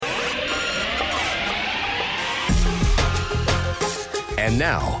And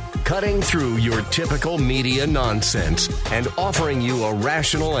now, cutting through your typical media nonsense and offering you a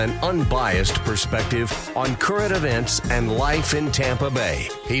rational and unbiased perspective on current events and life in Tampa Bay.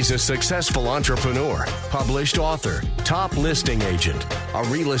 He's a successful entrepreneur, published author, top listing agent, a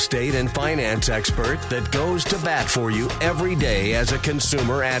real estate and finance expert that goes to bat for you every day as a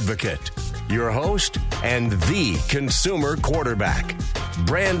consumer advocate. Your host and the consumer quarterback,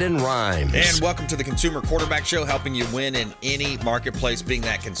 Brandon Rhymes. And welcome to the Consumer Quarterback Show, helping you win in any marketplace, being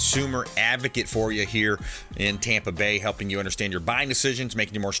that consumer advocate for you here in Tampa Bay, helping you understand your buying decisions,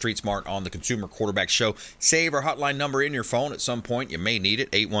 making you more street smart on the Consumer Quarterback Show. Save our hotline number in your phone at some point. You may need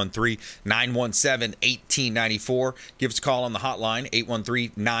it, 813-917-1894. Give us a call on the hotline,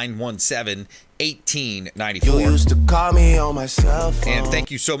 813-917-1894. You used to call me on my cell phone. And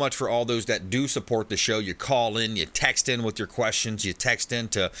thank you so much for all those that do support the show. You call in, you text in with your questions, you text in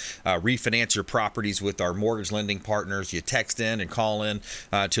to refinance your properties with our mortgage lending partners, you text in and call in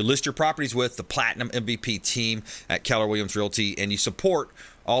to list your properties with the Platinum MVP team at Keller Williams Realty, and you support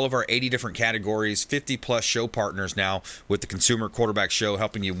all of our 80 different categories, 50-plus show partners now with the Consumer Quarterback Show,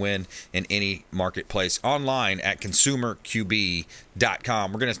 helping you win in any marketplace. Online at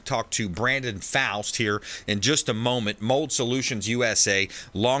consumerqb.com. We're going to talk to Brandon Faust here in just a moment. Mold Solutions USA,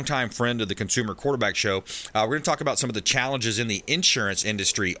 longtime friend of the Consumer Quarterback Show. We're going to talk about some of the challenges in the insurance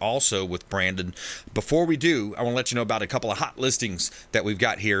industry also with Brandon. Before we do, I want to let you know about a couple of hot listings that we've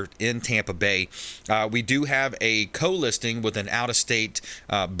got here in Tampa Bay. We do have a co-listing with an out-of-state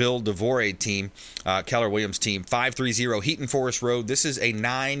Bill DeVore team, Keller Williams team, 530 Heaton Forest Road. This is a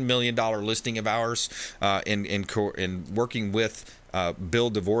 $9 million listing of ours in working with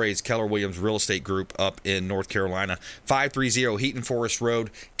Bill DeVore's Keller Williams Real Estate Group up in North Carolina. 530 Heaton Forest Road,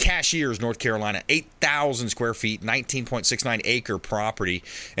 Cashiers, North Carolina, 8,000 square feet, 19.69 acre property,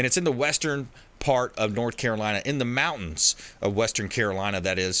 and it's in the western part of North Carolina, in the mountains of Western Carolina,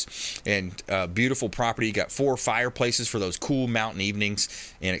 that is. And beautiful property. You got 4 fireplaces for those cool mountain evenings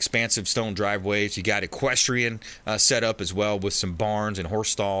and expansive stone driveways. You got equestrian set up as well with some barns and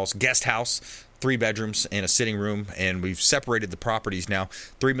horse stalls, guest house, 3 bedrooms and a sitting room. And we've separated the properties now.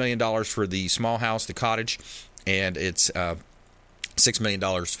 $3 million for the small house, the cottage, and it's $6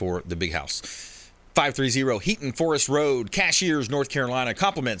 million for the big house. 530 Heaton Forest Road, Cashiers, North Carolina.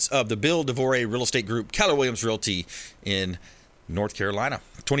 Compliments of the Bill DeVore Real Estate Group, Keller Williams Realty in North Carolina.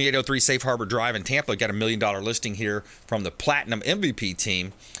 2803 Safe Harbor Drive in Tampa. Got $1 million listing here from the Platinum MVP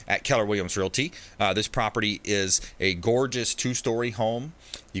team at Keller Williams Realty. This property is a gorgeous 2-story home.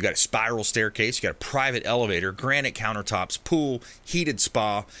 You got a spiral staircase, you got a private elevator, granite countertops, pool, heated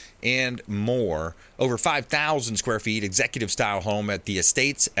spa, and more. Over 5,000 square feet, executive-style home at the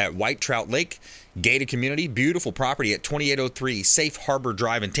Estates at White Trout Lake. Gated community, beautiful property at 2803 Safe Harbor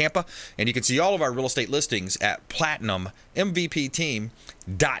Drive in Tampa. And you can see all of our real estate listings at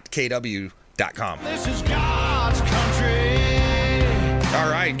platinummvpteam.kw.com. This is God's country. All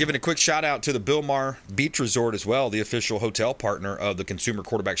right, giving a quick shout out to the Bilmar Beach Resort as well, the official hotel partner of the Consumer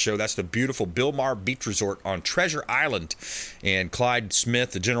Quarterback Show. That's the beautiful Bilmar Beach Resort on Treasure Island. And Clyde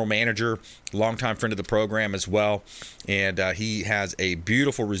Smith, the general manager, longtime friend of the program as well. And he has a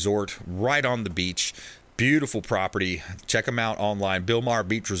beautiful resort right on the beach. Beautiful property. Check them out online. Bilmar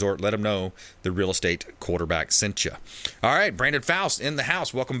Beach Resort. Let them know the real estate quarterback sent you. All right, Brandon Faust in the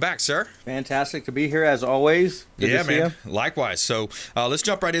house. Welcome back, sir. Fantastic to be here as always. Good to see you. Likewise. So let's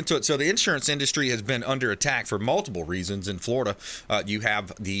jump right into it. So the insurance industry has been under attack for multiple reasons in Florida. You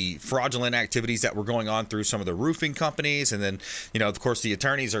have the fraudulent activities that were going on through some of the roofing companies, and then of course the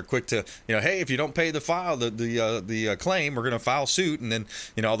attorneys are quick to hey, if you don't pay the claim, we're going to file suit, and then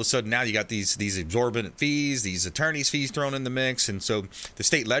all of a sudden now you got these exorbitant fees. These attorneys' fees thrown in the mix, and so the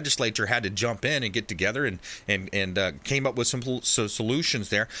state legislature had to jump in and get together and came up with some solutions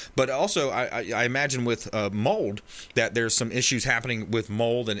there. But also, I imagine with mold that there's some issues happening with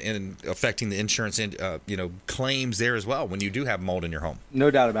mold and affecting the insurance claims there as well when you do have mold in your home. No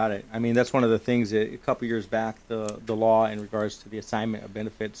doubt about it. I mean, that's one of the things that a couple years back the law in regards to the assignment of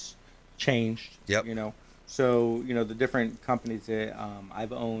benefits changed. Yep. So the different companies that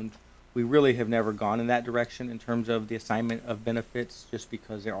I've owned, we really have never gone in that direction in terms of the assignment of benefits, just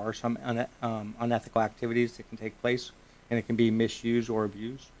because there are some unethical activities that can take place, and it can be misused or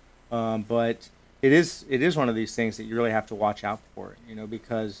abused. But it is one of these things that you really have to watch out for,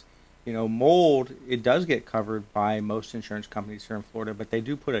 because mold, it does get covered by most insurance companies here in Florida, but they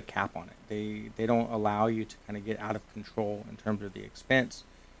do put a cap on it. They don't allow you to kind of get out of control in terms of the expense.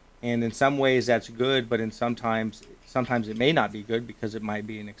 And in some ways that's good, but sometimes it may not be good because it might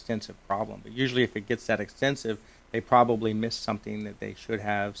be an extensive problem. But usually if it gets that extensive, they probably missed something that they should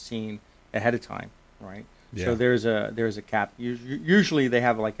have seen ahead of time, right? Yeah. So there's a cap. Usually they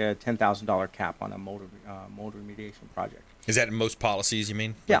have like a $10,000 cap on a mold remediation project. Is that in most policies, you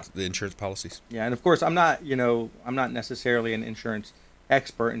mean? Yeah. Like the insurance policies? Yeah, and of course I'm not necessarily an insurance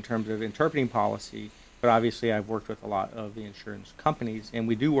expert in terms of interpreting policy, but obviously I've worked with a lot of the insurance companies, and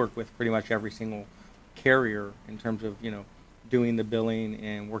we do work with pretty much every single carrier in terms of doing the billing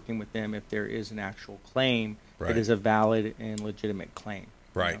and working with them if there is an actual claim that is a valid and legitimate claim.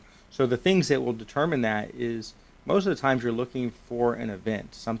 Right. So the things that will determine that is most of the times you're looking for an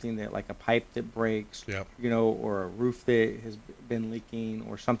event, something that like a pipe that breaks, Yep. or a roof that has been leaking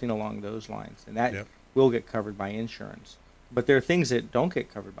or something along those lines, and that Yep. will get covered by insurance. But there are things that don't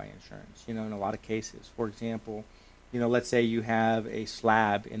get covered by insurance, in a lot of cases. For example, let's say you have a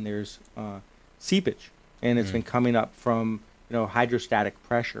slab and there's seepage, and it's been coming up from hydrostatic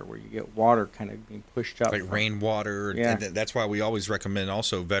pressure, where you get water kind of being pushed up, Like rainwater. Yeah. And that's why we always recommend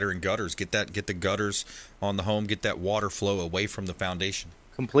also veteran gutters. Get the gutters on the home. Get that water flow away from the foundation.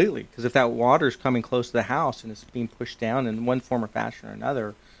 Completely, because if that water is coming close to the house and it's being pushed down in one form or fashion or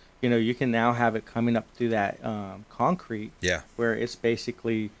another, you can now have it coming up through that concrete, Yeah. where it's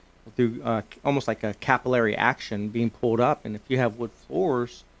basically through almost like a capillary action being pulled up. And if you have wood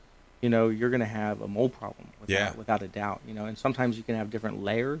floors, you're going to have a mold problem without a doubt. And sometimes you can have different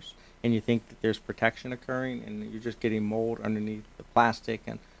layers, and you think that there's protection occurring, and you're just getting mold underneath the plastic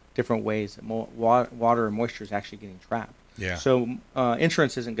and different ways that water and moisture is actually getting trapped. Yeah. So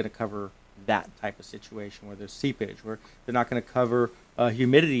insurance isn't going to cover that type of situation where there's seepage, where they're not going to cover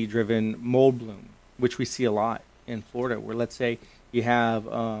humidity-driven mold bloom, which we see a lot in Florida, where let's say you have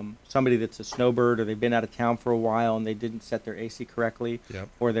somebody that's a snowbird, or they've been out of town for a while and they didn't set their AC correctly, Yep.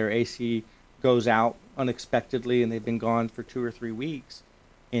 or their AC goes out unexpectedly and they've been gone for 2 or 3 weeks.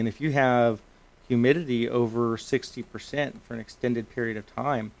 And if you have humidity over 60% for an extended period of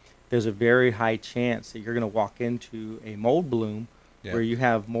time, there's a very high chance that you're going to walk into a mold bloom, Yeah. where you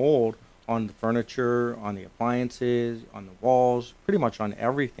have mold on the furniture, on the appliances, on the walls, pretty much on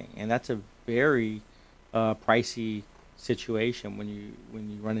everything. And that's a very pricey situation when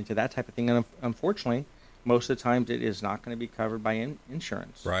you run into that type of thing. And unfortunately, most of the times it is not going to be covered by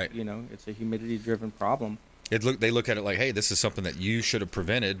insurance. Right. It's a humidity-driven problem. They look at it like, hey, this is something that you should have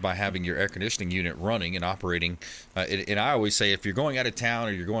prevented by having your air conditioning unit running and operating. And I always say, if you're going out of town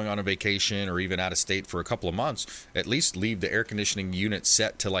or you're going on a vacation or even out of state for a couple of months, at least leave the air conditioning unit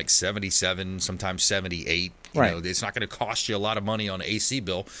set to like 77, sometimes 78. Right. It's not going to cost you a lot of money on an AC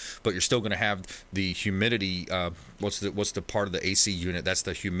bill, but you're still going to have the humidity. What's the part of the AC unit? That's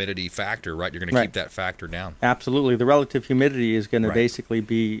the humidity factor, right? You're going to keep that factor down. Absolutely. The relative humidity is going to basically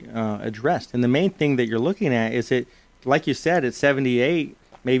be addressed. And the main thing that you're looking at is it, like you said, at 78,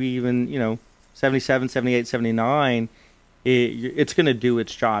 maybe even, 77, 78, 79, it's going to do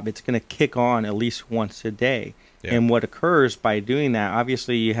its job. It's going to kick on at least once a day. Yeah. And what occurs by doing that,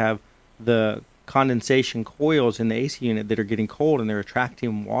 obviously you have the condensation coils in the AC unit that are getting cold, and they're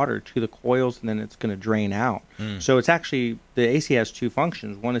attracting water to the coils, and then it's going to drain out. So it's actually, the AC has two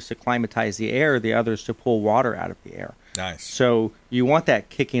functions. One is to climatize the air, the other is to pull water out of the air. Nice. So you want that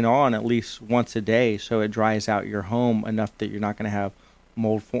kicking on at least once a day, so it dries out your home enough that you're not going to have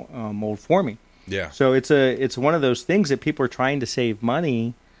mold forming. Yeah. So it's one of those things that people are trying to save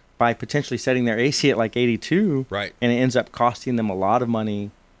money by potentially setting their AC at like 82, Right. and it ends up costing them a lot of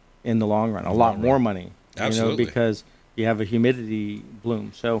money in the long run, a lot more money. Absolutely. Because you have a humidity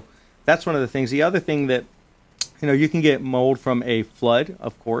bloom. So that's one of the things. The other thing that, you can get mold from a flood,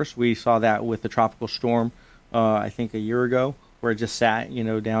 of course. We saw that with the tropical storm, I think a year ago, where it just sat,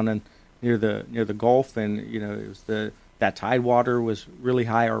 down near the Gulf, and it was that tide water was really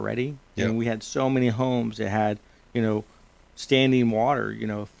high already, Yep. and we had so many homes that had, standing water,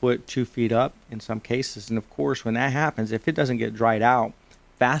 a foot, 2 feet up in some cases. And of course, when that happens, if it doesn't get dried out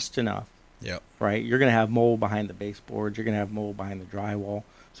fast enough, Yep. right, you're going to have mold behind the baseboards, you're going to have mold behind the drywall.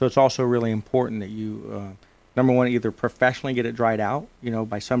 So it's also really important that you, number one, either professionally get it dried out,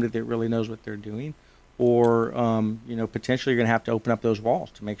 by somebody that really knows what they're doing, or, potentially you're going to have to open up those walls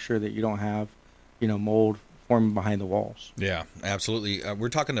to make sure that you don't have, mold forming behind the walls. Yeah, absolutely. We're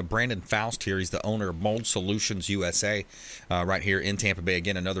talking to Brandon Faust here. He's the owner of Mold Solutions USA right here in Tampa Bay.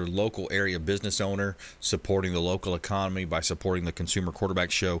 Again, another local area business owner supporting the local economy by supporting the Consumer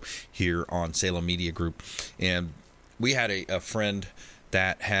Quarterback Show here on Salem Media Group. And we had a friend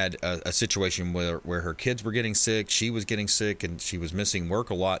that had a situation where her kids were getting sick, she was getting sick, and she was missing work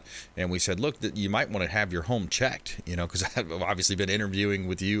a lot. And we said, look, you might want to have your home checked, because I've obviously been interviewing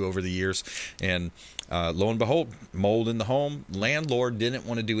with you over the years. And lo and behold, mold in the home. Landlord didn't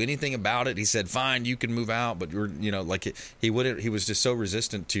want to do anything about it. He said, fine, you can move out, but he was just so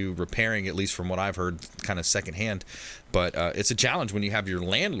resistant to repairing, at least from what I've heard kind of secondhand. But it's a challenge when you have your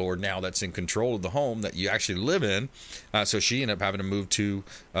landlord now that's in control of the home that you actually live in. So she ended up having to move to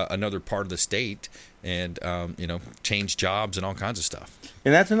another part of the state and, change jobs and all kinds of stuff.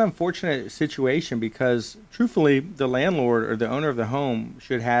 And that's an unfortunate situation because, truthfully, the landlord or the owner of the home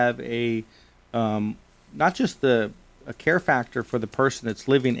should have not just a care factor for the person that's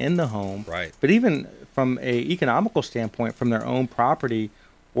living in the home, right, but even from a economical standpoint, from their own property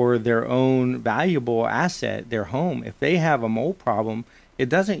or their own valuable asset, their home. If they have a mold problem, it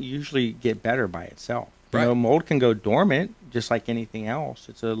doesn't usually get better by itself. Right. Mold can go dormant just like anything else.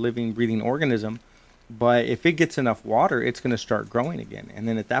 It's a living, breathing organism. But if it gets enough water, it's going to start growing again. And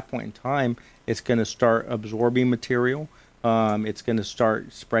then at that point in time, it's going to start absorbing material. It's going to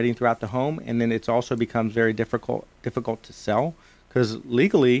start spreading throughout the home. And then it also becomes very difficult to sell because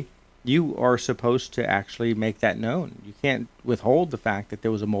legally, you are supposed to actually make that known. You can't withhold the fact that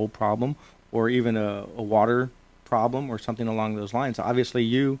there was a mold problem or even a water problem or something along those lines. Obviously,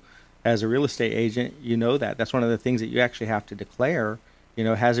 you, as a real estate agent, you know that. That's one of the things that you actually have to declare.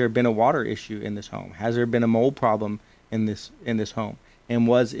 Has there been a water issue in this home? Has there been a mold problem in this home? And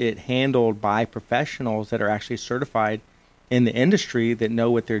was it handled by professionals that are actually certified in the industry that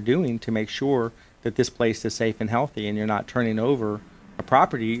know what they're doing to make sure that this place is safe and healthy and you're not turning over a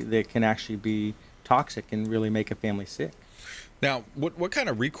property that can actually be toxic and really make a family sick. Now, what kind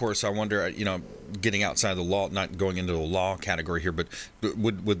of recourse, I wonder, getting outside the law, not going into the law category here, but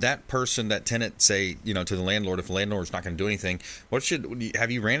would that person, that tenant say, to the landlord, if the landlord's not going to do anything, have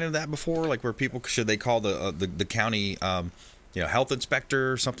you ran into that before? Like where people, should they call the county, health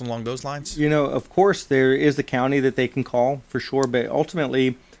inspector or something along those lines? Of course there is the county that they can call for sure, but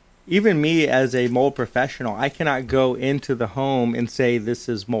ultimately, even me as a mold professional, I cannot go into the home and say this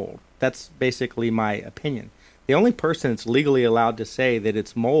is mold. That's basically my opinion. The only person that's legally allowed to say that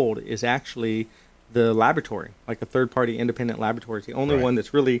it's mold is actually the laboratory, like a third-party independent laboratory. It's the only one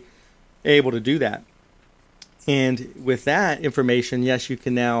that's really able to do that. And with that information, yes, you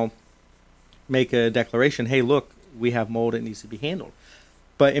can now make a declaration, hey, look, we have mold, it needs to be handled.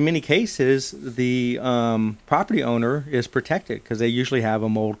 But in many cases, the property owner is protected because they usually have a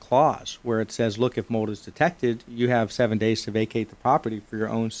mold clause where it says, look, if mold is detected, you have 7 days to vacate the property for your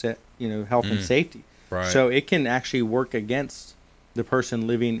own health and safety. Right. So it can actually work against the person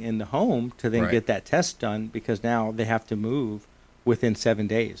living in the home to then get that test done because now they have to move within 7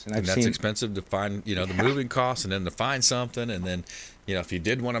 days. And that's expensive to find, the moving costs and then to find something. And then, if you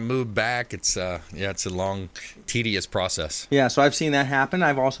did want to move back, it's a long, tedious process. Yeah, so I've seen that happen.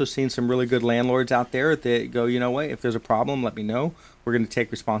 I've also seen some really good landlords out there that go, what, if there's a problem, let me know. We're going to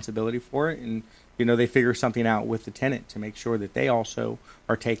take responsibility for it. And, they figure something out with the tenant to make sure that they also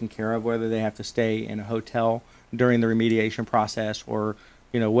are taken care of, whether they have to stay in a hotel during the remediation process or,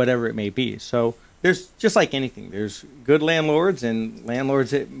 whatever it may be. So there's just like anything. There's good landlords and landlords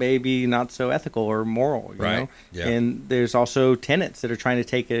that may be not so ethical or moral, you know? Yeah. And there's also tenants that are trying to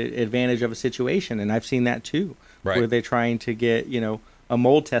take advantage of a situation. And I've seen that too, where they're trying to get, a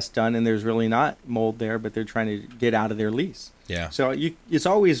mold test done and there's really not mold there, but they're trying to get out of their lease. Yeah. So it's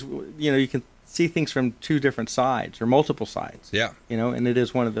always, you can see things from two different sides or multiple sides. Yeah. And it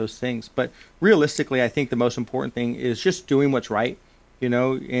is one of those things. But realistically, I think the most important thing is just doing what's right,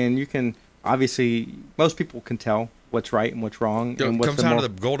 and you can, obviously, most people can tell what's right and what's wrong. It comes down to the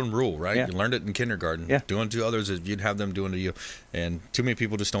golden rule, right? Yeah. You learned it in kindergarten. Yeah. Doing to others as you'd have them doing to you. And too many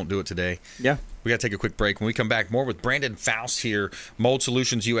people just don't do it today. Yeah. We got to take a quick break. When we come back, more with Brandon Faust here, Mold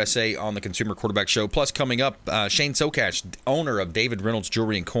Solutions USA on the Consumer Quarterback Show. Plus, coming up, Shane Sokash, owner of David Reynolds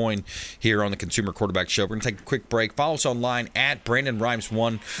Jewelry and Coin here on the Consumer Quarterback Show. We're going to take a quick break. Follow us online at Brandon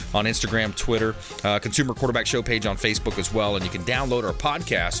Rhymes1 on Instagram, Twitter, Consumer Quarterback Show page on Facebook as well. And you can download our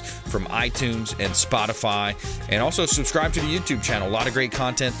podcast from iTunes and Spotify. And also subscribe to the YouTube channel. A lot of great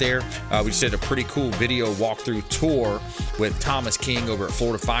content there. We just did a pretty cool video walkthrough tour with Thomas King over at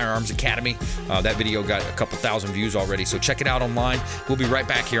Florida Firearms Academy. That video got a couple thousand views already, so check it out online. We'll be right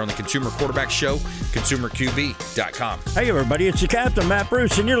back here on the Consumer Quarterback Show, ConsumerQB.com. Hey, everybody, it's the Captain, Matt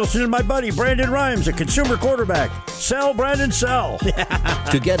Bruce, and you're listening to my buddy, Brandon Rhymes, a Consumer Quarterback. Sell, Brandon, sell.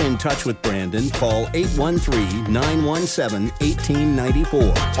 To get in touch with Brandon, call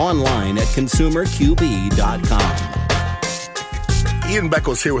 813-917-1894. Online at ConsumerQB.com. Ian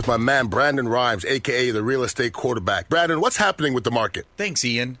Beckles here with my man Brandon Rhymes, a.k.a. the real estate quarterback. Brandon, what's happening with the market? Thanks,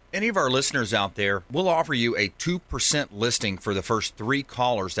 Ian. Any of our listeners out there, we'll offer you a 2% listing for the first 3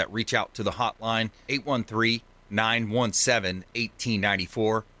 callers that reach out to the hotline,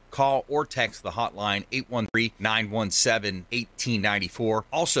 813-917-1894. Call or text the hotline, 813-917-1894.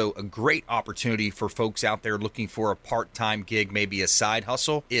 Also, a great opportunity for folks out there looking for a part-time gig, maybe a side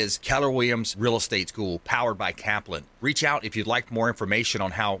hustle, is Keller Williams Real Estate School, powered by Kaplan. Reach out if you'd like more information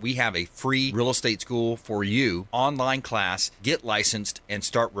on how we have a free real estate school for you, online class, get licensed, and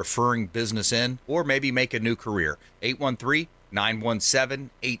start referring business in, or maybe make a new career.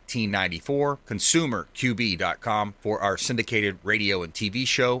 813-917-1894, consumerqb.com for our syndicated radio and TV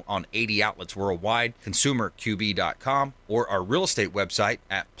show on 80 outlets worldwide, consumerqb.com, or our real estate website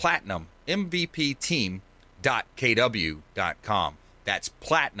at platinummvpteam.kw.com. That's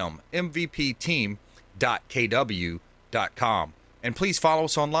platinummvpteam.kw.com. And please follow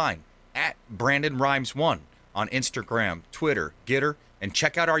us online at Brandon Rhymes 1 on Instagram, Twitter, Getter, and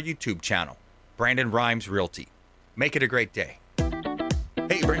check out our YouTube channel, Brandon Rhymes Realty. Make it a great day.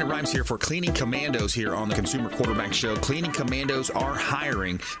 Hey, Brandon Rhymes here for Cleaning Commandos here on the Consumer Quarterback Show. Cleaning Commandos are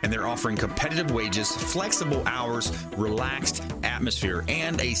hiring, and they're offering competitive wages, flexible hours, relaxed atmosphere,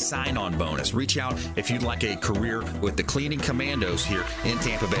 and a sign-on bonus. Reach out if you'd like a career with the Cleaning Commandos here in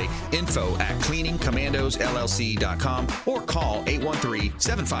Tampa Bay. Info at cleaningcommandosllc.com or call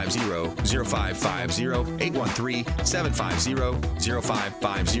 813-750-0550,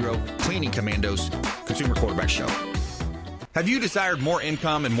 813-750-0550. Cleaning Commandos, Consumer Quarterback Show. Have you desired more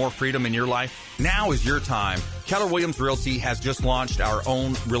income and more freedom in your life? Now is your time. Keller Williams Realty has just launched our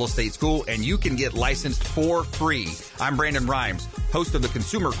own real estate school, and you can get licensed for free. I'm Brandon Rhymes, host of the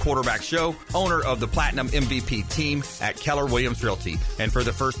Consumer Quarterback Show, owner of the Platinum MVP team at Keller Williams Realty. And for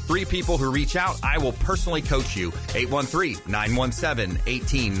the first 3 people who reach out, I will personally coach you.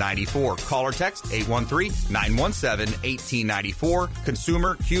 813-917-1894. Call or text 813-917-1894.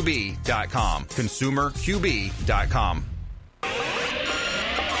 ConsumerQB.com. ConsumerQB.com.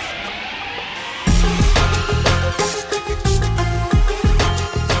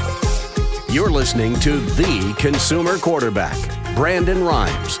 You're listening to The Consumer Quarterback, Brandon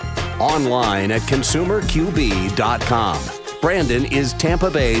Rhymes, online at consumerqb.com. Brandon is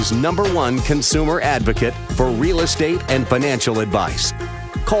Tampa Bay's #1 consumer advocate for real estate and financial advice.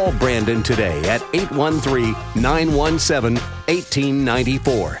 Call Brandon today at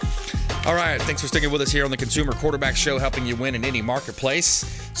 813-917-1894. All right, thanks for sticking with us here on the Consumer Quarterback Show, helping you win in any marketplace.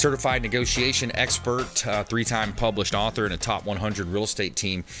 Certified negotiation expert, 3-time published author, and a top 100 real estate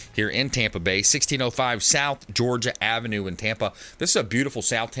team here in Tampa Bay, 1605 South Georgia Avenue in Tampa. This is a beautiful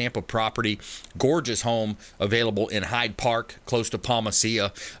South Tampa property, gorgeous home available in Hyde Park, close to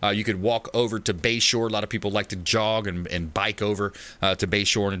Palmacia. You could walk over to Bayshore. A lot of people like to jog and bike over to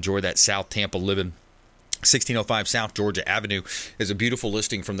Bayshore and enjoy that South Tampa living. 1605 South Georgia Avenue is a beautiful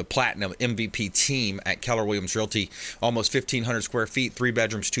listing from the Platinum MVP team at Keller Williams Realty. Almost 1,500 square feet, 3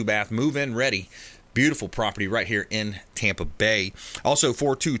 bedrooms, 2 bath, move-in ready. Beautiful property right here in Tampa Bay. Also,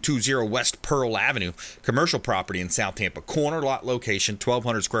 4220 West Pearl Avenue, commercial property in South Tampa. Corner lot location,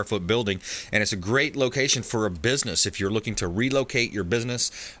 1,200 square foot building, and it's a great location for a business. If you're looking to relocate your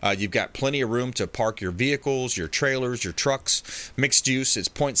business, you've got plenty of room to park your vehicles, your trailers, your trucks. Mixed use, it's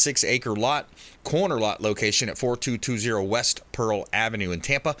 0.6 acre lot. Corner lot location at 4220 West Pearl Avenue in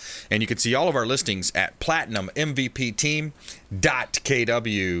Tampa. And you can see all of our listings at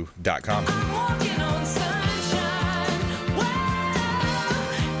platinummvpteam.kw.com.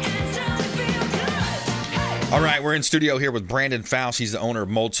 All right, we're in studio here with Brandon Faust. He's the owner of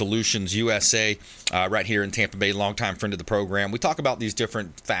Mold Solutions USA right here in Tampa Bay, longtime friend of the program. We talk about these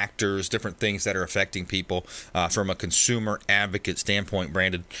different factors, different things that are affecting people from a consumer advocate standpoint,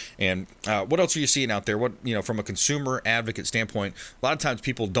 Brandon. And what else are you seeing out there? What, from a consumer advocate standpoint, a lot of times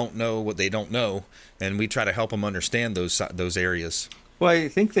people don't know what they don't know, and we try to help them understand those areas. Well, I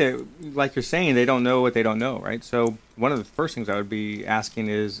think that, like you're saying, they don't know what they don't know, right? So one of the first things I would be asking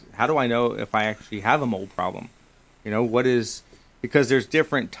is, how do I know if I actually have a mold problem? Because there's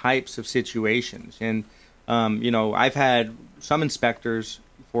different types of situations. And, I've had some inspectors,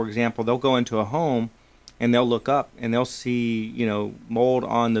 for example, they'll go into a home and they'll look up and they'll see, mold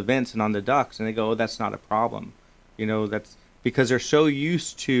on the vents and on the ducts, and they go, oh, that's not a problem. That's because they're so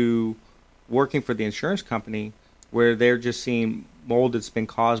used to working for the insurance company where they're just seeing mold that's been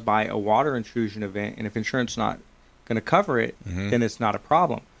caused by a water intrusion event, and if insurance is not going to cover it, then it's not a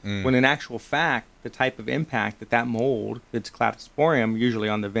problem. When in actual fact, the type of impact that mold, that's cladosporium, usually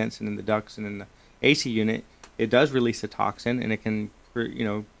on the vents and in the ducts and in the AC unit, it does release a toxin, and it can,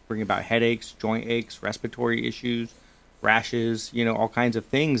 bring about headaches, joint aches, respiratory issues, rashes, all kinds of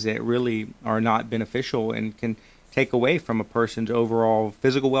things that really are not beneficial and can take away from a person's overall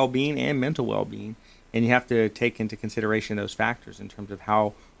physical well-being and mental well-being. And you have to take into consideration those factors in terms of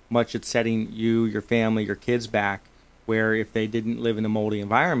how much it's setting you, your family, your kids back, where if they didn't live in a moldy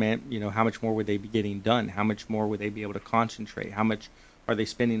environment, how much more would they be getting done? How much more would they be able to concentrate? How much are they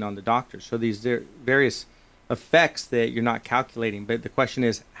spending on the doctors? So these various effects that you're not calculating. But the question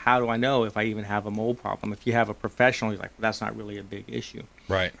is, how do I know if I even have a mold problem? If you have a professional, you're like, well, that's not really a big issue.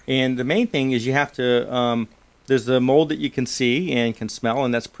 Right. And the main thing is you have to, there's the mold that you can see and can smell,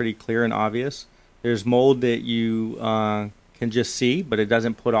 and that's pretty clear and obvious. There's mold that you can just see, but it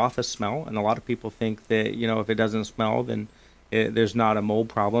doesn't put off a smell. And a lot of people think that, if it doesn't smell, then there's not a mold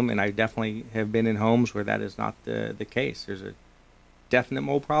problem. And I definitely have been in homes where that is not the case. There's a definite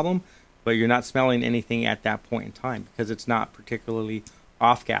mold problem, but you're not smelling anything at that point in time because it's not particularly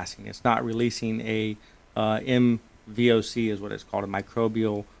off-gassing. It's not releasing a MVOC is what it's called, a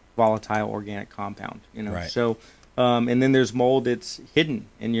microbial volatile organic compound. Right. So and then there's mold that's hidden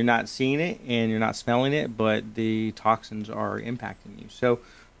and you're not seeing it and you're not smelling it, but the toxins are impacting you. So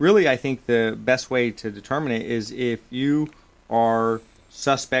really, I think the best way to determine it is if you are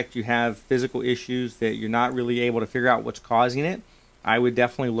suspect you have physical issues that you're not really able to figure out what's causing it, I would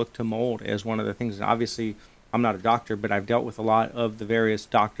definitely look to mold as one of the things. And obviously, I'm not a doctor, but I've dealt with a lot of the various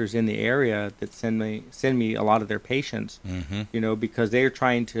doctors in the area that send me a lot of their patients, because they're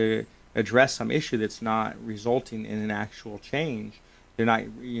trying to address some issue that's not resulting in an actual change. They're not,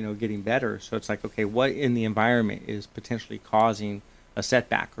 getting better. So it's like, okay, what in the environment is potentially causing a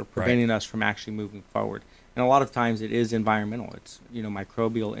setback or preventing us from actually moving forward? And a lot of times it is environmental. It's,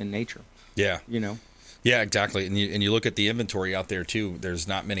 microbial in nature. Yeah. Yeah, exactly. And you look at the inventory out there, too. There's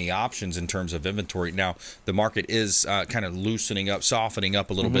not many options in terms of inventory. Now, the market is kind of loosening up, softening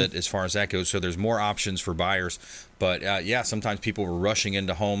up a little bit as far as that goes. So there's more options for buyers. But, sometimes people were rushing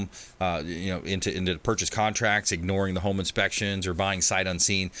into home, into purchase contracts, ignoring the home inspections or buying sight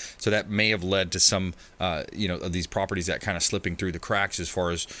unseen. So that may have led to some, of these properties that kind of slipping through the cracks as far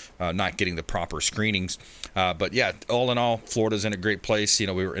as not getting the proper screenings. But, all in all, Florida's in a great place. We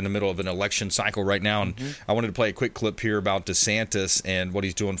were in the middle of an election cycle right now, and I wanted to play a quick clip here about DeSantis and what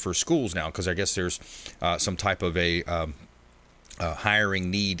he's doing for schools now, because I guess there's some type of a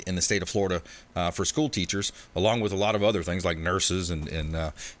hiring need in the state of Florida for school teachers, along with a lot of other things like nurses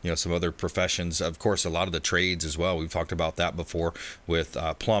and some other professions. Of course, a lot of the trades as well. We've talked about that before with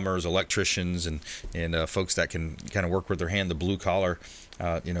plumbers, electricians, and folks that can kind of work with their hand, the blue collar,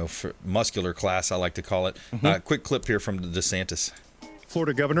 for muscular class, I like to call it. Quick clip here from DeSantis.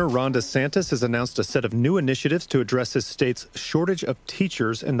 Florida Governor Ron DeSantis has announced a set of new initiatives to address his state's shortage of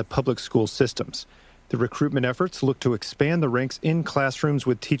teachers in the public school systems. The recruitment efforts look to expand the ranks in classrooms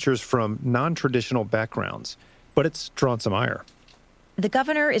with teachers from non-traditional backgrounds, but it's drawn some ire. The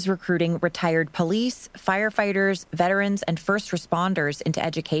governor is recruiting retired police, firefighters, veterans, and first responders into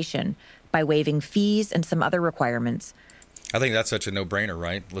education by waiving fees and some other requirements. I think that's such a no-brainer,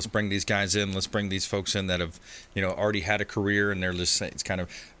 right? Let's bring these guys in. Let's bring these folks in that have, already had a career, and they're just, it's kind of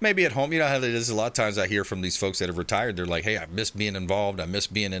maybe at home. You know how it is. A lot of times I hear from these folks that have retired. They're like, hey, I miss being involved. I miss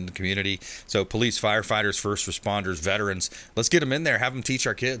being in the community. So police, firefighters, first responders, veterans, let's get them in there. Have them teach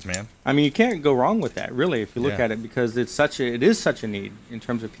our kids, man. I mean, you can't go wrong with that, really, if you look at it, because it is such a need in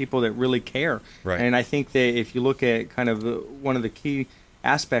terms of people that really care. Right. And I think that if you look at kind of one of the key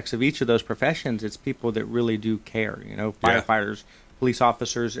aspects of each of those professions, it's people that really do care, firefighters, police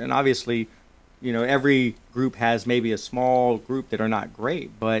officers, and obviously, every group has maybe a small group that are not great,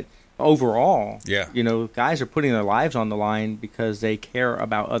 but overall, guys are putting their lives on the line because they care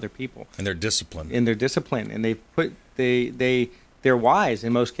about other people. And they're disciplined. And they're wise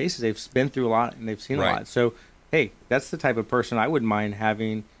in most cases. They've been through a lot and they've seen a lot. So, hey, that's the type of person I wouldn't mind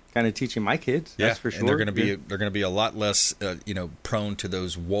having kind of teaching my kids. That's for sure. And they're going to be a lot less, prone to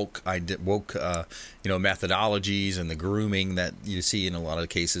those woke, methodologies and the grooming that you see in a lot of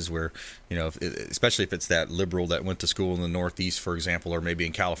cases where, especially if it's that liberal that went to school in the Northeast, for example, or maybe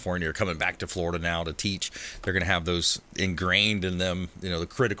in California, or coming back to Florida now to teach, they're going to have those ingrained in them, the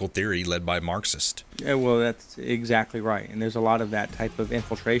critical theory led by Marxists. Yeah, well, that's exactly right. And there's a lot of that type of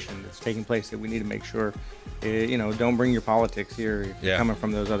infiltration that's taking place that we need to make sure, don't bring your politics here if you're coming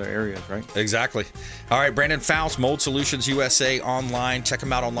from those other other areas, right? Exactly. All right, Brandon Faust, Mold Solutions USA online. Check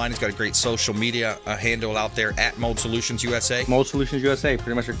him out online. He's got a great social media handle out there at Mold Solutions USA. Mold Solutions USA,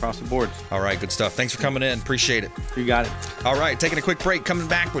 pretty much across the boards. All right, good stuff. Thanks for coming in. Appreciate it. You got it. All right, taking a quick break. Coming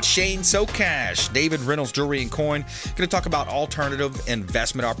back with Shane Socash, David Reynolds Jewelry and Coin. Going to talk about alternative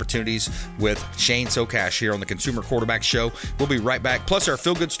investment opportunities with Shane Socash here on the Consumer Quarterback Show. We'll be right back. Plus, our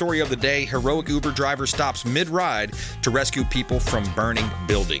feel-good story of the day: heroic Uber driver stops mid-ride to rescue people from burning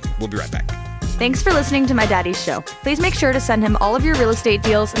building. We'll be right back. Thanks for listening to my daddy's show. Please make sure to send him all of your real estate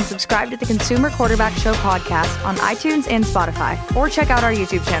deals and subscribe to the Consumer Quarterback Show podcast on iTunes and Spotify, or check out our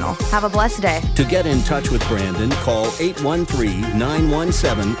YouTube channel. Have a blessed day. To get in touch with Brandon, call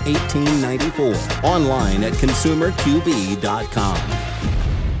 813-917-1894. Online at consumerqb.com.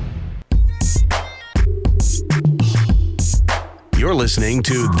 You're listening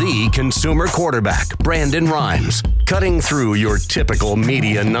to the Consumer Quarterback, Brandon Rhymes, cutting through your typical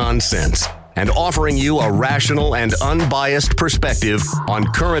media nonsense and offering you a rational and unbiased perspective on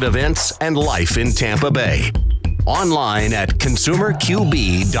current events and life in Tampa Bay. Online at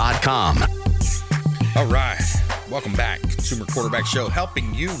consumerqb.com. All right. Welcome back. Consumer Quarterback Show,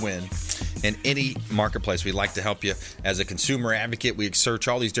 helping you win in any marketplace. We'd like to help you as a consumer advocate. We search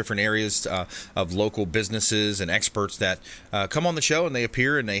all these different areas of local businesses and experts that come on the show, and they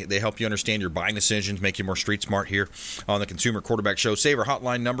appear and they help you understand your buying decisions, make you more street smart here on the Consumer Quarterback Show. Save our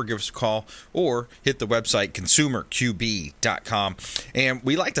hotline number, give us a call, or hit the website consumerqb.com. And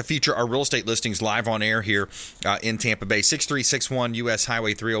we like to feature our real estate listings live on air here in Tampa Bay. 6361 US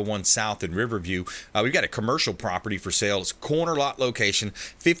Highway 301 South in Riverview. We've got a commercial property for sale. It's corner lot location,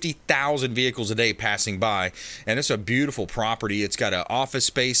 50,000 vehicles a day passing by, and it's a beautiful property. It's got an office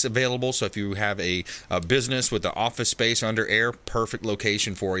space available, so if you have a business with the office space under air, perfect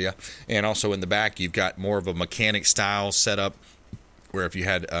location for you. And also in the back, you've got more of a mechanic style setup, where if you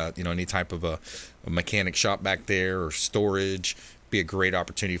had any type of a mechanic shop back there or storage, be a great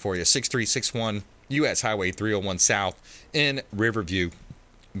opportunity for you. 6361 US Highway 301 South in Riverview.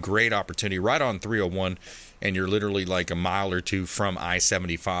 Great opportunity right on 301, and you're literally like a mile or two from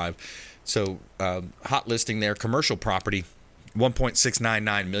I-75. So hot listing there, commercial property,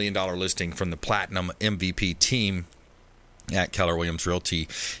 $1.699 million listing from the Platinum MVP team at Keller Williams Realty.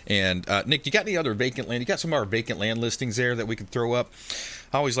 And Nick, you got any other vacant land? You got some of our vacant land listings there that we could throw up?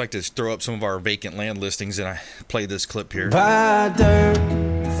 I always like to throw up some of our vacant land listings, and I play this clip here. Buy dirt,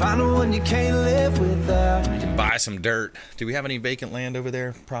 find one you can't live without. You can buy some dirt. Do we have any vacant land over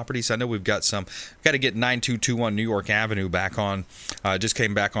there, properties? I know we've got some. We've got to get 9221 New York Avenue back on. Just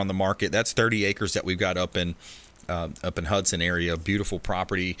came back on the market. That's 30 acres that we've got up in Hudson area. Beautiful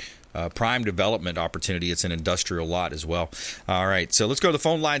property. Prime development opportunity. It's an industrial lot as well. All right, so let's go to the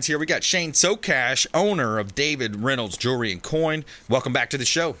phone lines here. We got Shane Socash, owner of David Reynolds Jewelry and Coin. Welcome back to the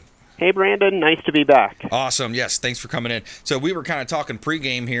show. Hey, Brandon. Nice to be back. Awesome. Yes, thanks for coming in. So we were kind of talking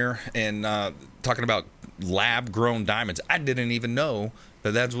pregame here and talking about lab-grown diamonds. I didn't even know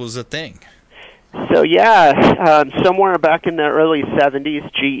that was a thing. So, yeah, somewhere back in the early 70s,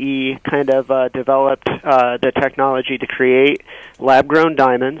 GE kind of developed the technology to create lab-grown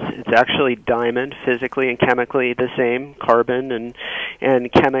diamonds. It's actually diamond, physically and chemically the same, carbon and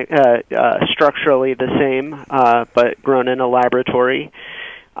structurally the same, but grown in a laboratory.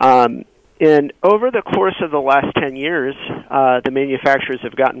 And over the course of the last 10 years, the manufacturers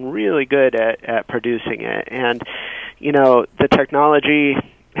have gotten really good at producing it. And, the technology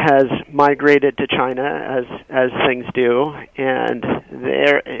has migrated to China as things do, and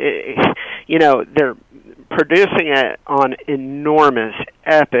they're producing it on enormous,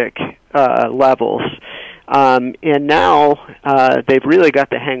 epic levels. And now they've really got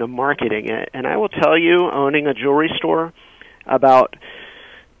the hang of marketing it. And I will tell you, owning a jewelry store, about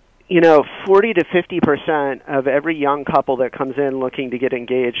 40 to 50% of every young couple that comes in looking to get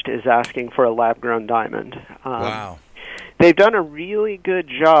engaged is asking for a lab-grown diamond. Wow. They've done a really good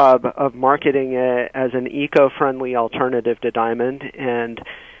job of marketing it as an eco-friendly alternative to diamond. And,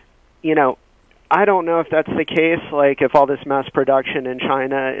 I don't know if that's the case, like if all this mass production in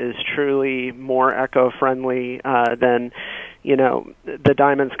China is truly more eco-friendly than, the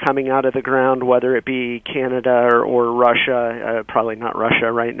diamonds coming out of the ground, whether it be Canada or Russia, probably not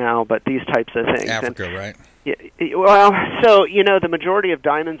Russia right now, but these types of things. Africa, right? Well, so, the majority of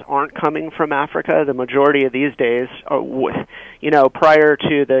diamonds aren't coming from Africa. The majority of these days, prior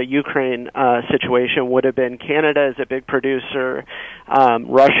to the Ukraine situation, would have been Canada is a big producer,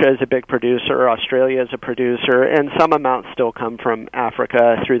 Russia is a big producer, Australia is a producer, and some amounts still come from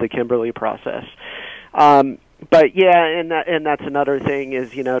Africa through the Kimberley process. But yeah, and that's another thing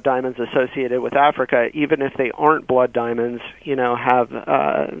is, diamonds associated with Africa, even if they aren't blood diamonds, have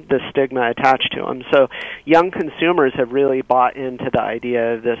the stigma attached to them. So young consumers have really bought into the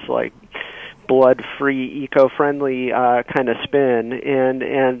idea of this blood-free, eco-friendly kind of spin, and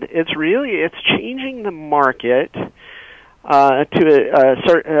it's changing the market to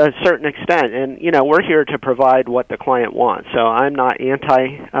a certain extent. And we're here to provide what the client wants. So I'm not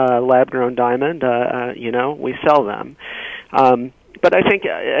anti lab-grown diamond. We sell them. But I think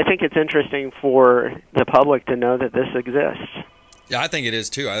it's interesting for the public to know that this exists. Yeah, I think it is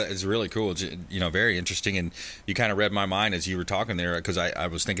too. It's really cool. It's, very interesting. And you kind of read my mind as you were talking there, because I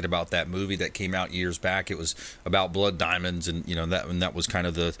was thinking about that movie that came out years back. It was about blood diamonds, and that was kind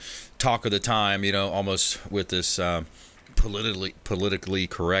of the talk of the time. Almost with this politically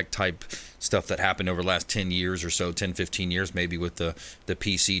correct type stuff that happened over the last 10 years or so, 10, 15 years maybe, with the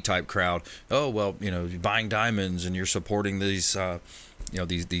PC type crowd. Oh, well, you're buying diamonds and you're supporting these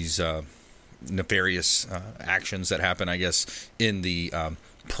these nefarious actions that happen, I guess, in the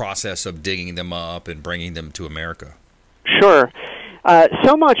process of digging them up and bringing them to America. Sure.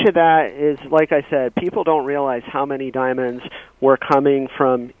 So much of that is, like I said, people don't realize how many diamonds were coming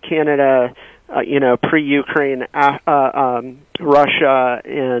from Canada, pre-Ukraine, Russia,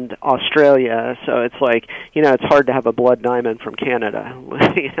 and Australia. So it's like, it's hard to have a blood diamond from Canada.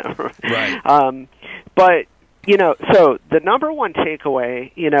 Right. But, so the number one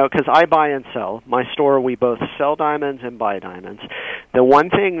takeaway, because I buy and sell, my store, we both sell diamonds and buy diamonds. The one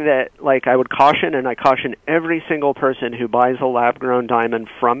thing that, I would caution, and I caution every single person who buys a lab-grown diamond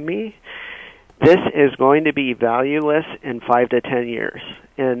from me, this is going to be valueless in 5 to 10 years.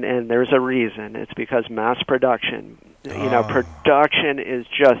 And there's a reason. It's because mass production, production is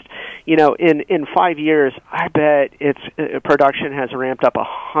just, in 5 years, I bet production has ramped up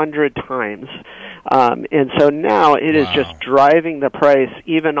 100 times. And so now it is just driving the price,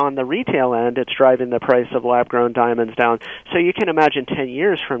 even on the retail end, it's driving the price of lab-grown diamonds down. So you can imagine 10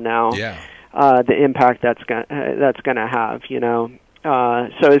 years from now, the impact that's going to have,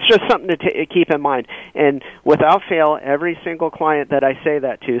 So it's just something to keep in mind. And without fail, every single client that I say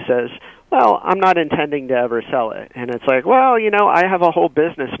that to says, well, I'm not intending to ever sell it. And it's like, well, I have a whole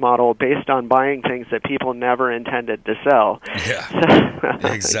business model based on buying things that people never intended to sell.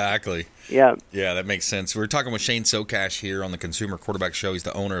 Yeah, exactly. Yeah. Yeah, that makes sense. We're talking with Shane Socash here on the Consumer Quarterback Show. He's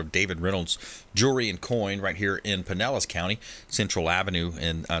the owner of David Reynolds Jewelry and Coin right here in Pinellas County, Central Avenue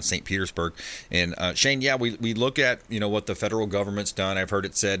in St. Petersburg. And Shane, we look at, what the federal government's done. I've heard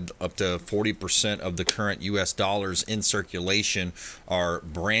it said up to 40% of the current U.S. dollars in circulation are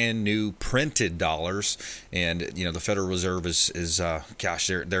brand new printed dollars. And, the Federal Reserve is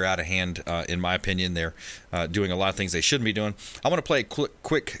they're out of hand, in my opinion. They're doing a lot of things they shouldn't be doing. I want to play a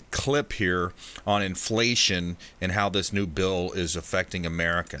quick clip here on inflation and how this new bill is affecting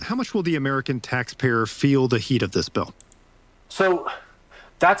Americans. How much will the American taxpayer feel the heat of this bill? So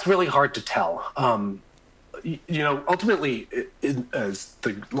that's really hard to tell. Ultimately, as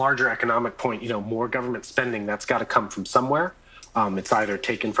the larger economic point, more government spending, that's got to come from somewhere. It's either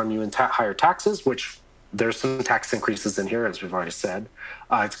taken from you in higher taxes, which there's some tax increases in here, as we've already said.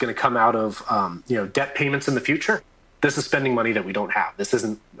 It's going to come out of debt payments in the future. This is spending money that we don't have. This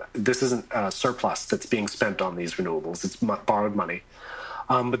isn't surplus that's being spent on these renewables. It's borrowed money.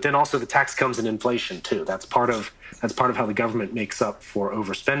 But then also the tax comes in inflation too. That's part of how the government makes up for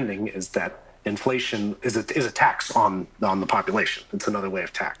overspending, is that inflation is a tax on the population. It's another way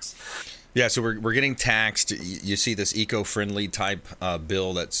of tax. Yeah, so we're getting taxed. You see this eco-friendly type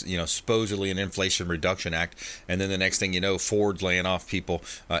bill that's supposedly an Inflation Reduction Act, and then the next thing you know, Ford's laying off people,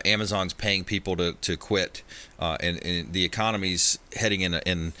 Amazon's paying people to quit, and the economy's heading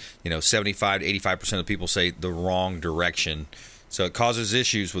in 75 to 85% of people say the wrong direction. So it causes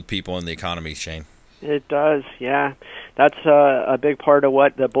issues with people in the economy, Shane. It does, yeah. That's a big part of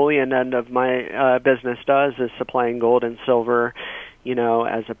what the bullion end of my business does, is supplying gold and silver,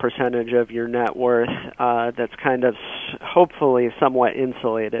 as a percentage of your net worth, that's kind of hopefully somewhat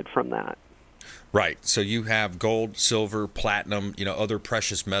insulated from that. Right. So you have gold, silver, platinum, other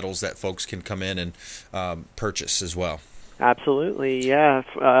precious metals that folks can come in and purchase as well. Absolutely, yeah.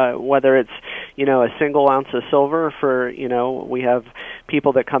 Whether it's, a single ounce of silver for, we have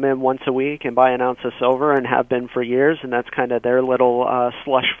people that come in once a week and buy an ounce of silver and have been for years, and that's kind of their little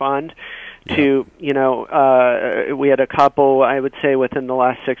slush fund. To, we had a couple, I would say within the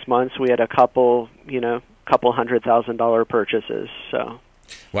last 6 months, we had a couple $100,000 purchases. So.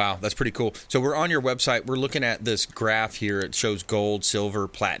 Wow, that's pretty cool. So we're on your website. We're looking at this graph here. It shows gold, silver,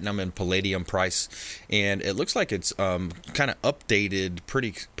 platinum, and palladium price, and it looks like it's kind of updated,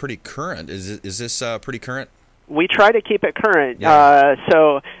 pretty current. Is this pretty current? we try to keep it current. Yeah.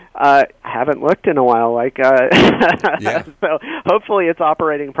 I haven't looked in a while. Yeah. So hopefully it's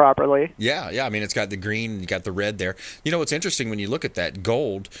operating properly. Yeah. I mean, it's got the green, you got the red there. You know, what's interesting when you look at that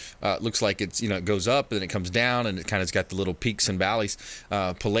gold, looks like it's, it goes up and then it comes down, and it kind of's got the little peaks and valleys.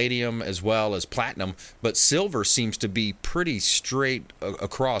 Palladium as well as platinum, but silver seems to be pretty straight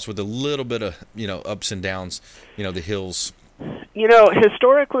across with a little bit of, ups and downs, the hills.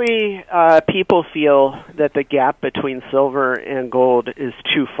 Historically, people feel that the gap between silver and gold is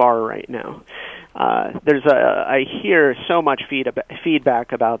too far right now. I hear so much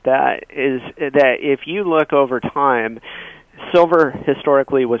feedback about that, is that if you look over time, silver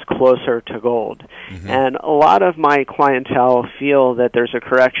historically was closer to gold. Mm-hmm. And a lot of my clientele feel that there's a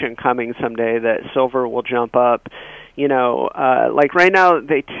correction coming someday, that silver will jump up. Like right now,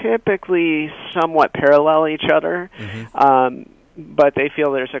 they typically somewhat parallel each other. Mm-hmm. But they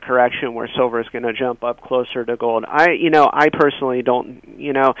feel there's a correction where silver is going to jump up closer to gold. I personally don't,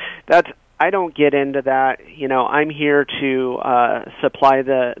 I don't get into that. I'm here to supply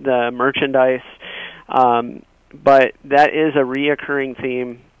the merchandise, but that is a reoccurring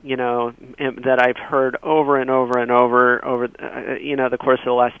theme, that I've heard over and over and over the course of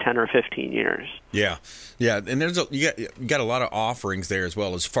the last 10 or 15 years. Yeah, and you got a lot of offerings there as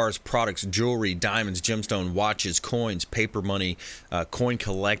well, as far as products, jewelry, diamonds, gemstone, watches, coins, paper money, coin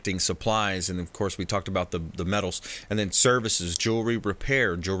collecting, supplies, and of course we talked about the metals, and then services, jewelry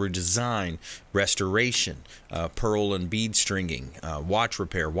repair, jewelry design, restoration, pearl and bead stringing, watch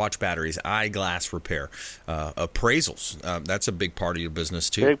repair, watch batteries, eyeglass repair, appraisals. That's a big part of your business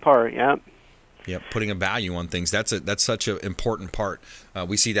too. Big part, yeah. Yeah, putting a value on things. That's such an important part.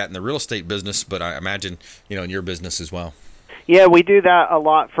 We see that in the real estate business, but I imagine, in your business as well. Yeah, we do that a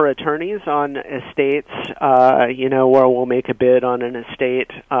lot for attorneys on estates, where we'll make a bid on an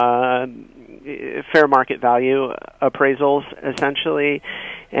estate, fair market value appraisals, essentially.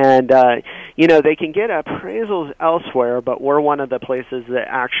 And, they can get appraisals elsewhere, but we're one of the places that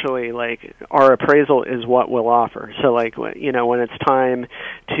actually, our appraisal is what we'll offer. So, when it's time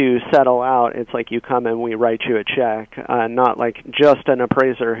to settle out, it's like you come and we write you a check, not like just an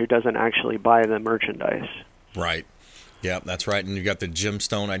appraiser who doesn't actually buy the merchandise. Right. Yeah, that's right. And you've got the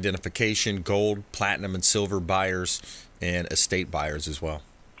gemstone identification, gold, platinum, and silver buyers, and estate buyers as well.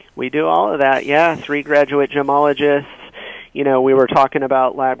 We do all of that, yeah. 3 graduate gemologists. We were talking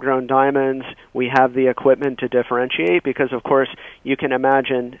about lab-grown diamonds. We have the equipment to differentiate because, of course, you can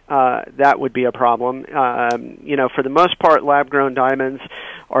imagine that would be a problem. For the most part, lab-grown diamonds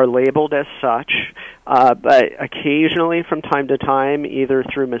are labeled as such, but occasionally, from time to time, either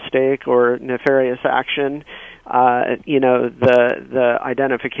through mistake or nefarious action, the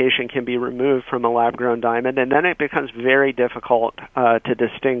identification can be removed from a lab-grown diamond, and then it becomes very difficult to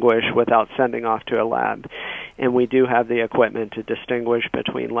distinguish without sending off to a lab. And we do have the equipment to distinguish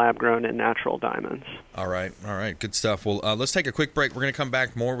between lab-grown and natural diamonds. All right. Good stuff. Well, let's take a quick break. We're going to come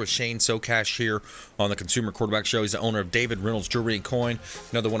back more with Shane Socash here on the Consumer Quarterback Show. He's the owner of David Reynolds Jewelry and Coin,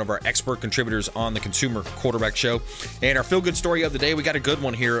 another one of our expert contributors on the Consumer Quarterback Show. And our feel-good story of the day, we got a good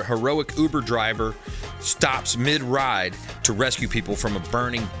one here. A heroic Uber driver stops mid-ride to rescue people from a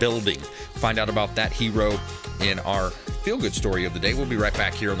burning building. Find out about that hero in our feel-good story of the day. We'll be right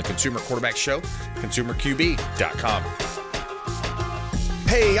back here on the Consumer Quarterback Show, ConsumerQB.com.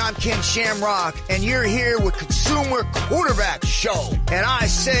 Hey, I'm Ken Shamrock, and you're here with Consumer Quarterback Show. And I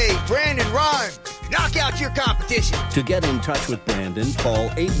say, Brandon Rhymes, knock out your competition. To get in touch with Brandon, call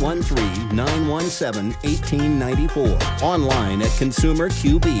 813-917-1894. Online at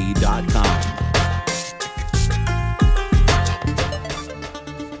ConsumerQB.com.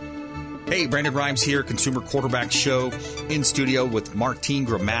 Hey, Brandon Rhymes here, Consumer Quarterback Show, in studio with Martin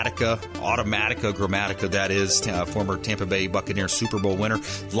Gramatica, that is, former Tampa Bay Buccaneer Super Bowl winner.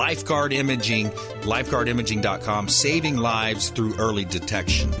 Lifeguard Imaging, lifeguardimaging.com, saving lives through early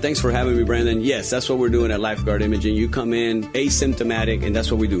detection. Thanks for having me, Brandon. Yes, that's what we're doing at Lifeguard Imaging. You come in asymptomatic, and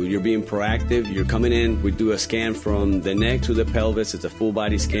that's what we do. You're being proactive. You're coming in. We do a scan from the neck to the pelvis. It's a full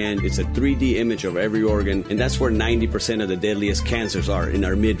body scan. It's a 3D image of every organ, and that's where 90% of the deadliest cancers are, in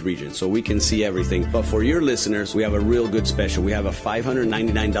our mid-region. So we can see everything. But for your listeners, we have a real good special. We have a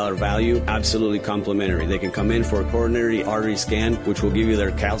 $599 value, absolutely complimentary. They can come in for a coronary artery scan, which will give you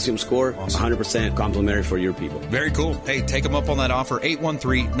their calcium score, 100% complimentary for your people. Very cool. Hey, take them up on that offer,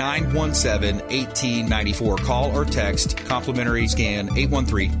 813-917-1894. Call or text, complimentary scan,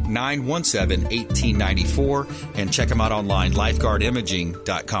 813-917-1894, and check them out online,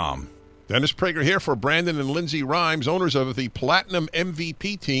 lifeguardimaging.com. Dennis Prager here for Brandon and Lindsay Rhymes, owners of the Platinum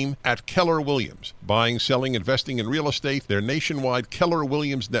MVP team at Keller Williams. Buying, selling, investing in real estate, their nationwide Keller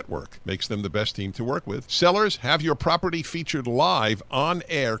Williams network makes them the best team to work with. Sellers, have your property featured live on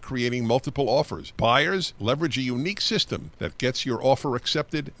air, creating multiple offers. Buyers, leverage a unique system that gets your offer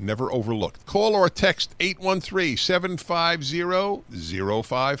accepted, never overlooked. Call or text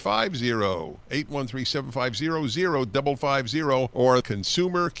 813-750-0550, 813-750-0550, or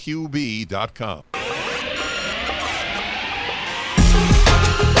consumerqb.com.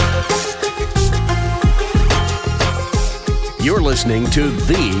 You're listening to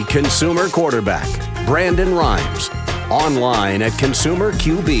The Consumer Quarterback, Brandon Rhymes, online at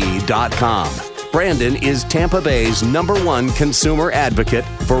consumerqb.com. Brandon is Tampa Bay's #1 consumer advocate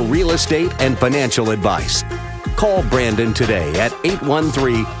for real estate and financial advice. Call Brandon today at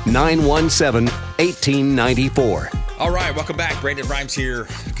 813-917-1894. All right, welcome back. Brandon Rhymes here,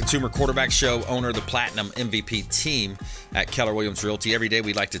 Consumer Quarterback Show, owner of the Platinum MVP team at Keller Williams Realty. Every day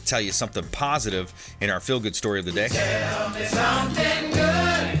we'd like to tell you something positive in our feel-good story of the day. Tell me something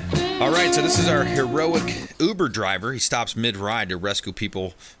good. All right, so this is our heroic Uber driver. He stops mid-ride to rescue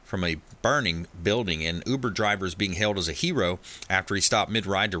people from a burning building, and Uber driver is being hailed as a hero after he stopped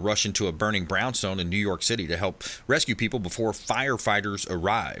mid-ride to rush into a burning brownstone in New York City to help rescue people before firefighters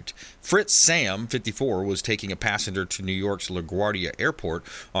arrived. Fritz Sam, 54, was taking a passenger to New York's LaGuardia Airport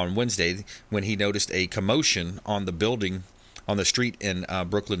on Wednesday when he noticed a commotion on the street in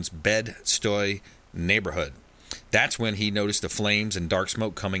Brooklyn's Bed-Stuy neighborhood. That's when he noticed the flames and dark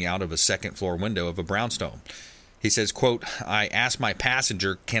smoke coming out of a second-floor window of a brownstone. He says, quote, "I asked my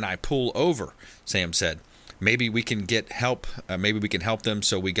passenger, can I pull over?" Sam said. Maybe we can get help. Maybe we can help them.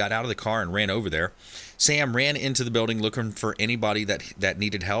 So we got out of the car and ran over there. Sam ran into the building looking for anybody that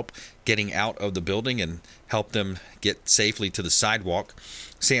needed help getting out of the building and help them get safely to the sidewalk.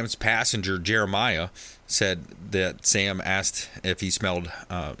 Sam's passenger, Jeremiah, said that Sam asked if he smelled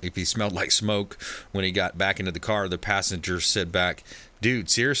like smoke when he got back into the car. The passenger said back, "Dude,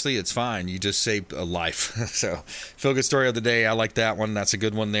 seriously, it's fine. You just saved a life." So, feel good story of the day. I like that one. That's a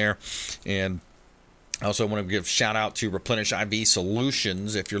good one there. And I also want to give a shout out to Replenish IV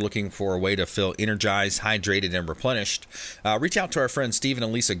Solutions. If you're looking for a way to feel energized, hydrated, and replenished, reach out to our friends Stephen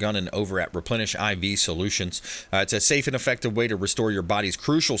and Lisa Gunnan over at Replenish IV Solutions. It's a safe and effective way to restore your body's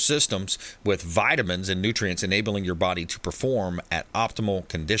crucial systems with vitamins and nutrients, enabling your body to perform at optimal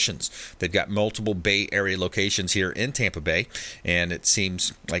conditions. They've got multiple Bay Area locations here in Tampa Bay, and it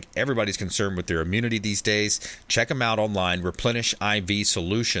seems like everybody's concerned with their immunity these days. Check them out online,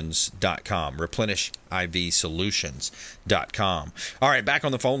 replenishivsolutions.com. replenishivsolutions.com. All right, back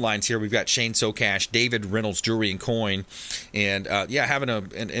on the phone lines here, we've got Shane Socash, David Reynolds Jewelry and Coin, and having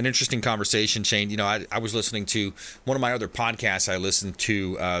an interesting conversation, Shane. You know, I was listening to one of my other podcasts. I listened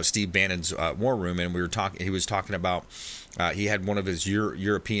to Steve Bannon's War Room, and he was talking about he had one of his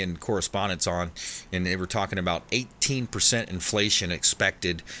European correspondents on, and they were talking about 18% inflation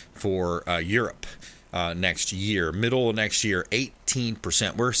expected for Europe next year, middle of next year,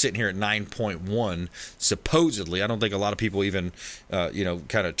 18%. We're sitting here at 9.1, supposedly. I don't think a lot of people even,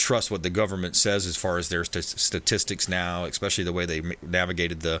 kind of trust what the government says as far as their statistics now, especially the way they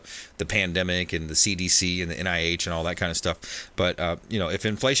navigated the pandemic and the CDC and the NIH and all that kind of stuff. But, if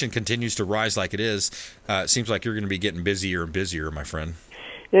inflation continues to rise like it is, it seems like you're going to be getting busier and busier, my friend.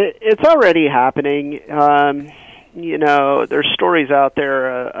 It's already happening. There's stories out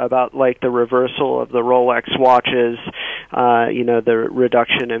there about like the reversal of the Rolex watches, the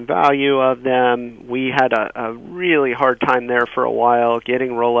reduction in value of them. We had a really hard time there for a while getting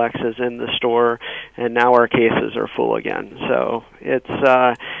Rolexes in the store, and now our cases are full again. So it's,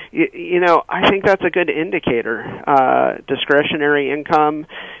 I think that's a good indicator. Discretionary income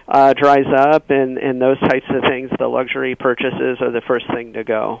dries up, and those types of things, the luxury purchases are the first thing to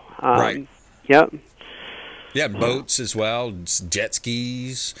go. Right. Yep. Yeah, boats as well, jet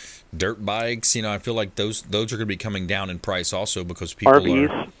skis, dirt bikes. I feel like those are going to be coming down in price also because people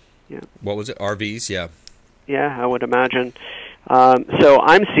RVs. Yeah. What was it? RVs, yeah. Yeah, I would imagine. So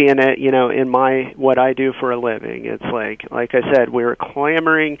I'm seeing it, in what I do for a living. It's like I said, we were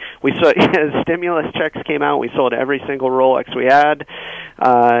clamoring. We saw as stimulus checks came out, we sold every single Rolex we had,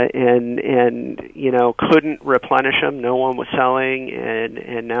 and couldn't replenish them. No one was selling,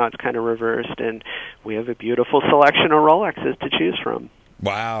 and now it's kind of reversed, and we have a beautiful selection of Rolexes to choose from.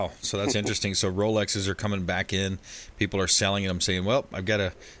 Wow, so that's interesting. So Rolexes are coming back in. People are selling them, saying, "Well, I got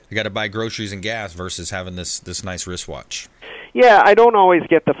to buy groceries and gas," versus having this nice wristwatch. Yeah, I don't always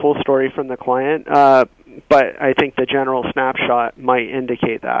get the full story from the client, but I think the general snapshot might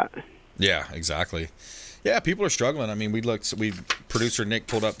indicate that. Yeah, exactly. Yeah, people are struggling. I mean, producer Nick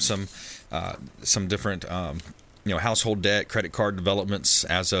pulled up some different household debt, credit card developments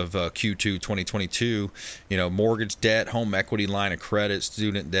as of Q2 2022. Mortgage debt, home equity line of credit,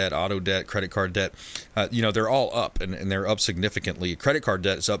 student debt, auto debt, credit card debt. They're all up, and they're up significantly. Credit card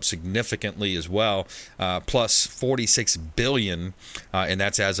debt is up significantly as well, plus $46 billion, and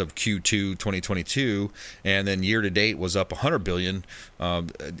that's as of Q2 2022. And then year to date was up $100 billion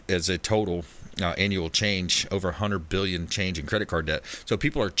as a total. Annual change, over $100 billion change in credit card debt. So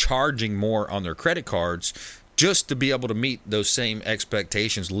people are charging more on their credit cards just to be able to meet those same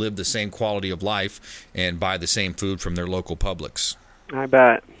expectations, live the same quality of life, and buy the same food from their local Publix. I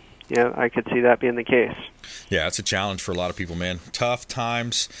bet. Yeah, I could see that being the case. Yeah, it's a challenge for a lot of people, man. Tough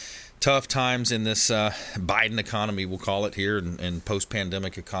times in this Biden economy, we'll call it here, and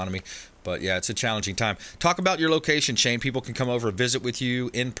post-pandemic economy. But, yeah, it's a challenging time. Talk about your location, Shane. People can come over and visit with you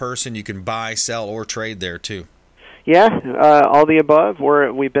in person. You can buy, sell, or trade there, too. Yeah, all the above.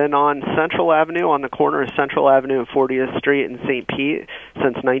 We've been on Central Avenue, on the corner of Central Avenue and 40th Street in St. Pete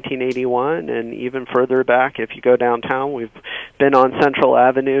since 1981, and even further back, if you go downtown, we've been on Central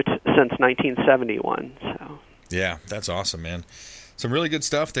Avenue since 1971. So. Yeah, that's awesome, man. Some really good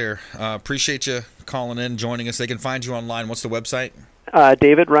stuff there. Appreciate you calling in, joining us. They can find you online. What's the website?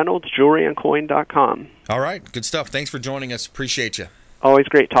 David Reynolds, jewelryandcoin.com. All right, good stuff. Thanks for joining us. Appreciate you. Always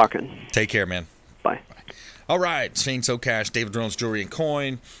great talking. Take care, man. Bye. All right, Shane Socash, David Reynolds, Jewelry and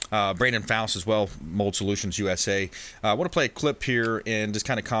Coin, Brandon Faust as well, Mold Solutions USA. I want to play a clip here and just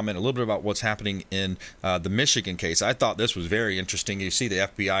kind of comment a little bit about what's happening in the Michigan case. I thought this was very interesting. You see the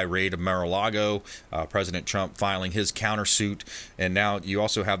FBI raid of Mar-a-Lago, President Trump filing his countersuit, and now you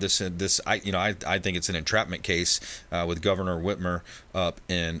also have this. I think it's an entrapment case with Governor Whitmer up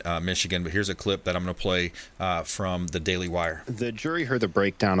in Michigan. But here's a clip that I'm going to play from the Daily Wire. The jury heard the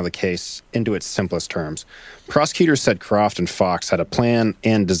breakdown of the case into its simplest terms. Prosecutors said Croft and Fox had a plan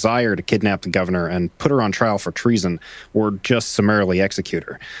and desire to kidnap the governor and put her on trial for treason or just summarily execute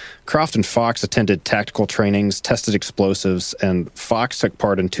her. Croft and Fox attended tactical trainings, tested explosives, and Fox took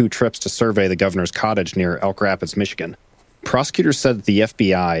part in 2 trips to survey the governor's cottage near Elk Rapids, Michigan. Prosecutors said that the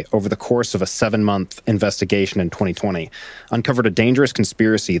FBI, over the course of a 7-month investigation in 2020, uncovered a dangerous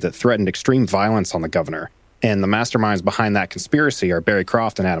conspiracy that threatened extreme violence on the governor, and the masterminds behind that conspiracy are Barry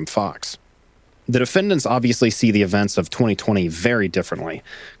Croft and Adam Fox. The defendants obviously see the events of 2020 very differently.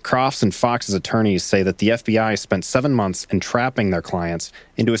 Croft's and Fox's attorneys say that the FBI spent 7 months entrapping their clients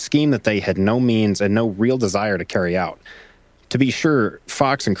into a scheme that they had no means and no real desire to carry out. To be sure,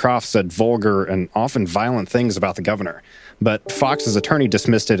 Fox and Croft said vulgar and often violent things about the governor, but Fox's attorney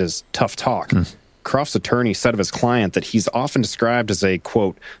dismissed it as tough talk. Croft's attorney said of his client that he's often described as a,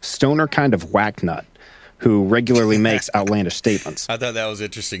 quote, stoner kind of whack nut who regularly makes outlandish statements. I thought that was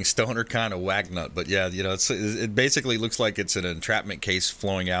interesting. Stoner kind of whack nut. But yeah, it basically looks like it's an entrapment case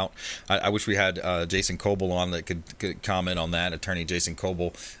flowing out. I wish we had Jason Coble on that could comment on that. Attorney Jason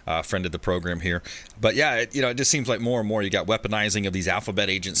Coble, friend of the program here. But yeah, it just seems like more and more you got weaponizing of these alphabet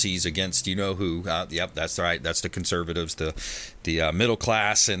agencies against who. Yep, that's right. That's the conservatives, the middle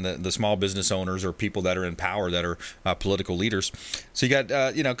class, and the small business owners or people that are in power that are political leaders. So you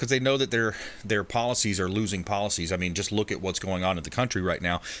got because they know that their policies are losing policies. I mean, just look at what's going on in the country right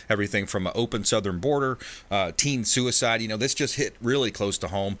now. Everything from an open southern border, teen suicide. This just hit really close to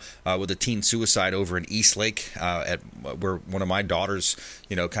home with a teen suicide over in Eastlake, at where one of my daughter's,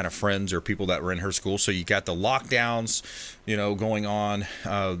 kind of friends or people that were in her school. So you got the lockdowns, going on,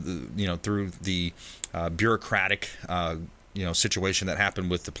 through the bureaucratic situation that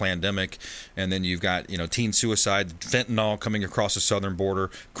happened with the pandemic, and then you've got teen suicide, fentanyl coming across the southern border,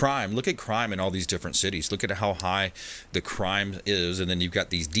 crime. Look at crime in all these different cities. Look at how high the crime is, and then you've got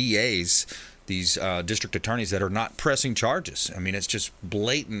these DAs, these district attorneys that are not pressing charges. I mean, it's just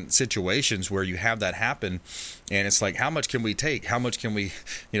blatant situations where you have that happen, and it's like, how much can we take? How much can we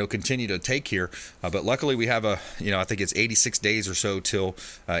continue to take here? But luckily we have I think it's 86 days or so till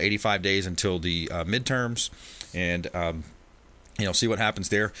 85 days until the midterms, and see what happens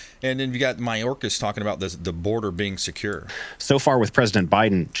there. And then you got Mayorkas talking about the border being secure. So far with President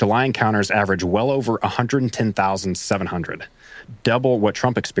Biden, July encounters average well over 110,700, double what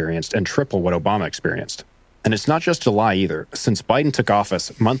Trump experienced and triple what Obama experienced. And it's not just July either. Since Biden took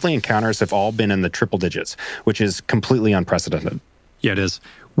office, monthly encounters have all been in the triple digits, which is completely unprecedented. Yeah, it is.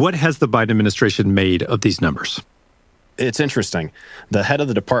 What has the Biden administration made of these numbers? It's interesting. The head of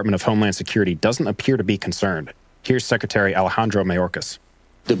the Department of Homeland Security doesn't appear to be concerned. Here's Secretary Alejandro Mayorkas.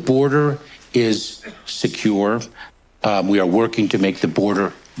 The border is secure. We are working to make the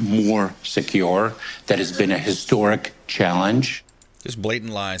border more secure. That has been a historic challenge. Just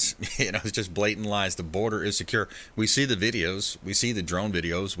blatant lies. It's just blatant lies. The border is secure. We see the videos. We see the drone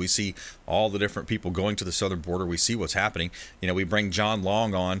videos. We see all the different people going to the southern border. We see what's happening. We bring John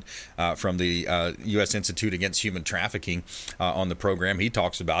Long on from the U.S. Institute Against Human Trafficking on the program. He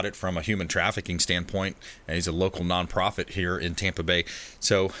talks about it from a human trafficking standpoint. And he's a local nonprofit here in Tampa Bay.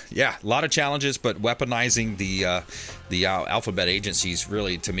 So, yeah, a lot of challenges, but weaponizing the alphabet agencies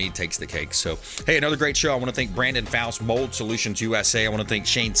really, to me, takes the cake. So, hey, another great show. I want to thank Brandon Faust, Mold Solutions USA. I want to thank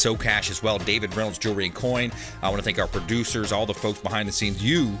Shane Socash as well, David Reynolds, Jewelry and Coin. I want to thank our producers, all the folks behind the scenes,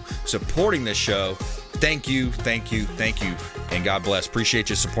 you supporting this show. Thank you, thank you, thank you, and God bless. Appreciate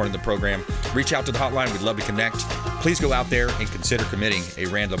you supporting the program. Reach out to the hotline. We'd love to connect. Please go out there and consider committing a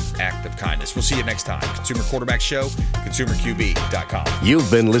random act of kindness. We'll see you next time. Consumer Quarterback Show, ConsumerQB.com. You've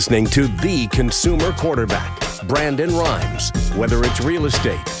been listening to The Consumer Quarterback, Brandon Rhymes. Whether it's real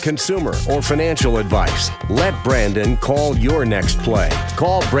estate, consumer, or financial advice, let Brandon call your next play.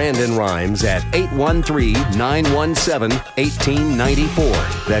 Call Brandon Rhymes at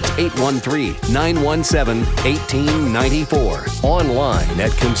 813-917-1894. That's 813-917-1894. Online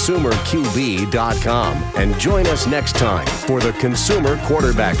at ConsumerQB.com. And join us next time for the Consumer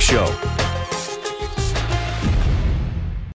Quarterback Show.